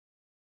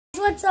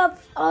what's up?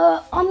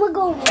 I'm gonna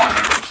go.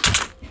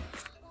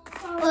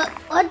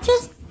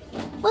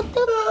 What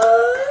the?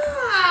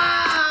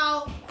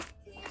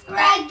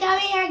 Greg, come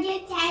here, I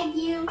can tag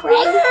you.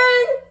 Craig?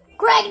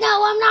 Craig,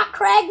 no, I'm not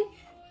Craig.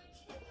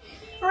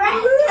 Greg.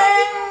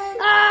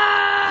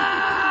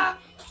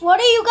 What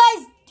are you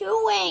guys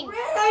doing?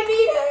 Greg, I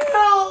need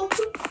help.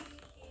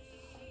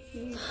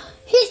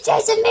 He's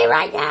chasing me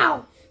right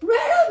now.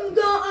 Red, I'm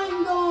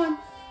gone.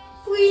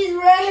 Please,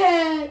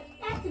 Red.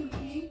 That's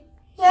okay.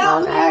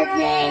 Don't hurt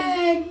me.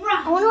 Red.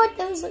 I wonder what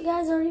those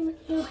guys are even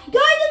doing.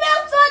 Guys, I'm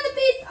outside the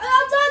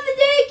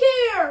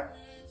daycare.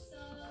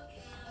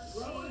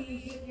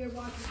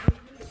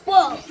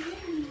 Whoa.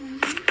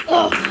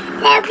 Oh,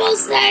 Purple,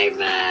 save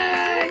me.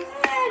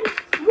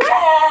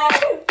 Red.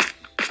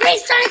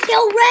 He's trying to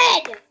kill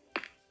Red.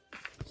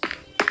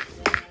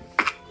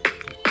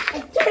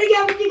 I'm trying to get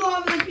everything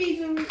off the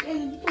pizza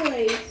in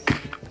place.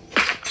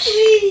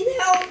 Please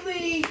help me.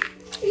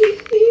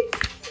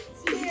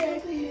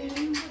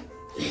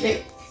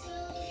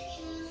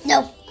 No.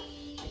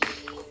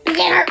 You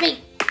can't hurt me.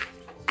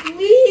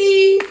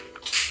 Please.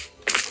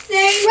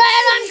 Save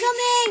Red, I'm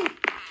coming.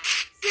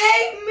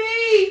 Save me.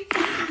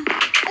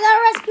 I gotta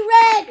rescue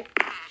Red.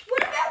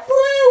 What about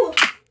Blue?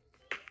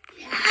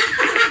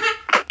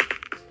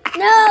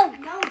 No.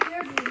 No one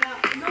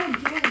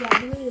cares about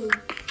Blue.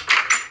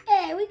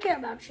 Hey, we care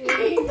about you.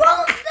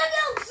 Well, I'm stuck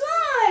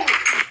outside.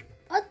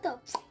 What the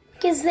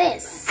fuck is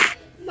this?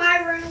 My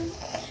room.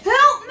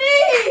 Help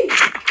me.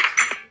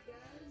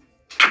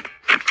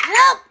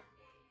 Help!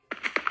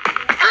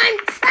 I'm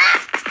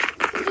trapped!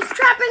 He's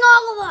trapping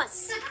all of us!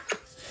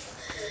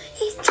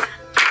 He's trapped.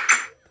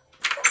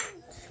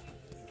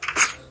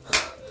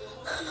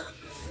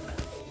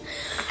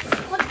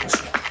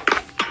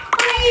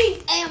 Green.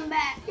 Hey, I'm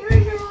back. You're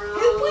in your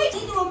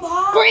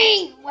room.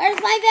 Green! Where's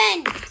my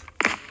vent?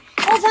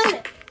 Oh, I found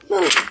it.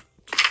 Move.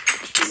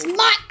 This is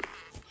my...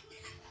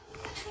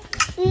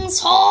 It's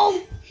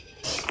home.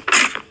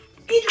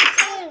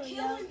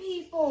 Killing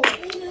people.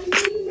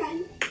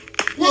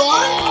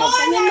 Yes,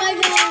 I'm in my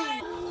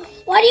van.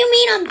 What do you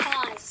mean on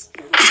pause?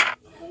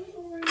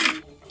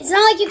 It's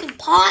not like you can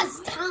pause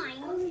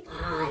time.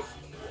 Pause.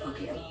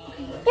 Okay.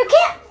 You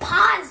can't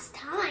pause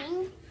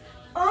time.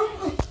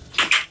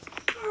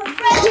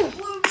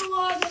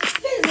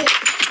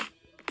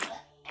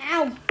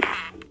 Ow.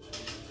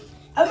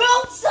 I'm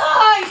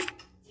outside.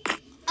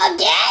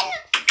 Again?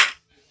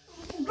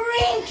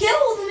 Green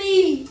killed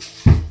me.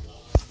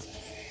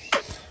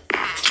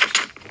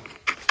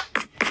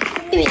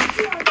 Give me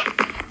that.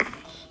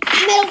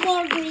 Metal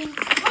bar green.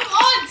 Come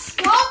on,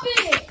 stop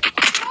it.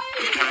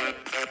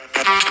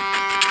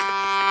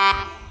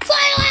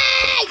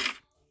 Finally!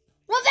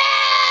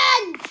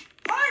 Revenge!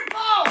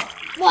 Purple.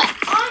 What?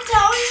 I'm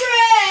telling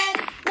Red.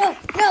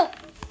 No.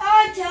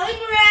 I'm telling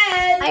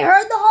Red. I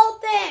heard the whole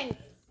thing.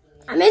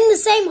 I'm in the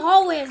same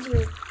hallway as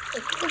you.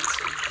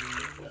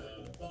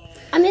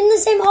 I'm in the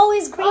same hallway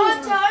as Green's I'm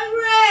room. telling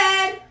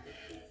Red.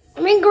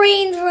 I'm in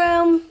Green's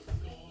room.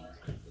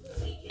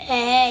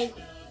 Hey.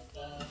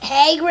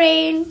 Hey,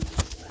 Green.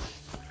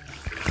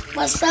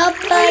 What's up,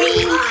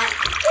 buddy?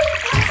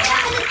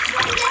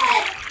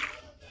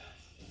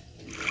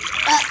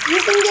 You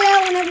can get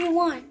out whenever you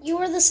want. You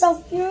were the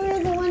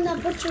one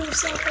that put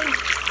yourself in.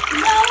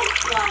 No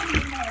fun.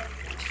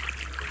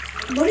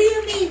 What do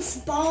you mean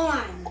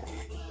spawn?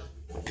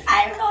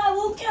 I don't know. I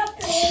woke up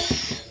there.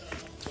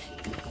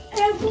 And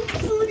I looked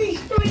through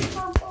these three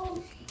purples.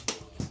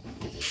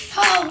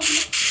 Oh.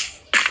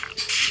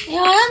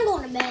 Yeah, I'm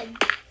going to bed.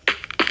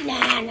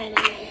 Nah.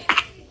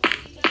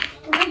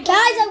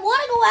 Guys, I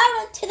want to go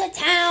out to the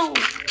town.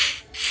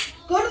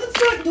 Go to the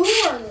front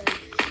door.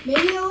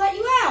 Maybe they'll let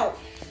you out.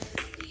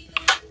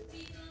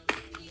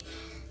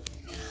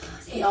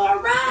 You're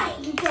right.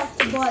 You press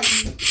the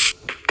button.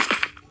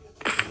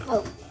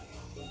 Oh.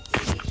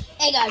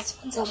 Hey guys,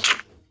 what's up?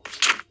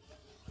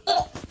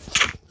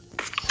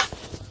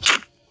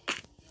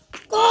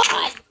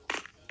 God!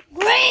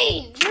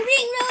 Green! You're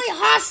being really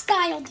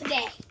hostile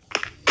today.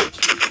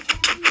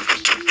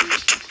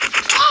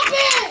 Stop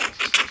it!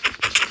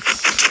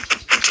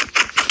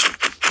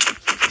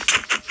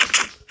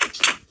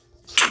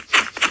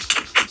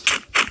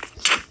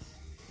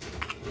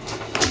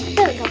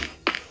 There we go.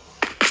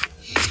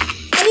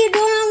 What are you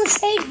doing on the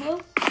stage, bro?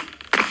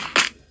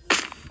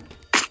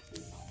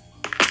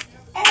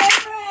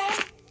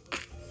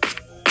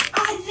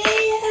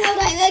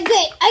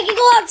 Okay, I can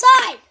go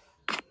outside.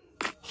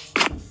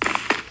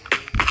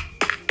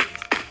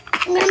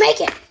 I'm gonna make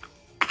it.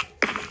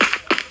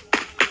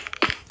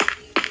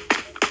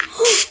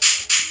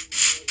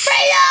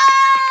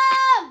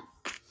 Freedom!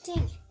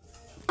 Dang it.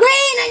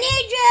 Green, I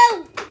need you.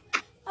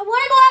 I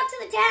want to go out to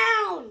the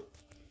town.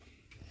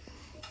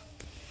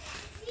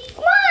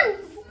 Come on,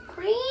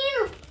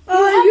 Green.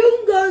 You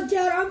can go to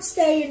town. I'm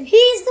staying.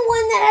 He's the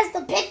one that has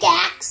the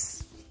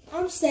pickaxe.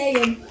 I'm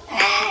staying.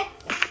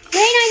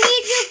 Green, I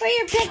need you for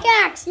your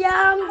pickaxe. Yeah, I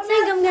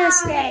think I'm gonna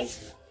stay.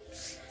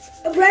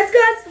 Red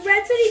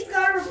said he's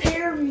gotta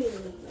repair me.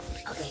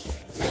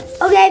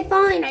 Okay,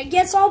 fine. I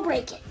guess I'll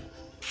break it.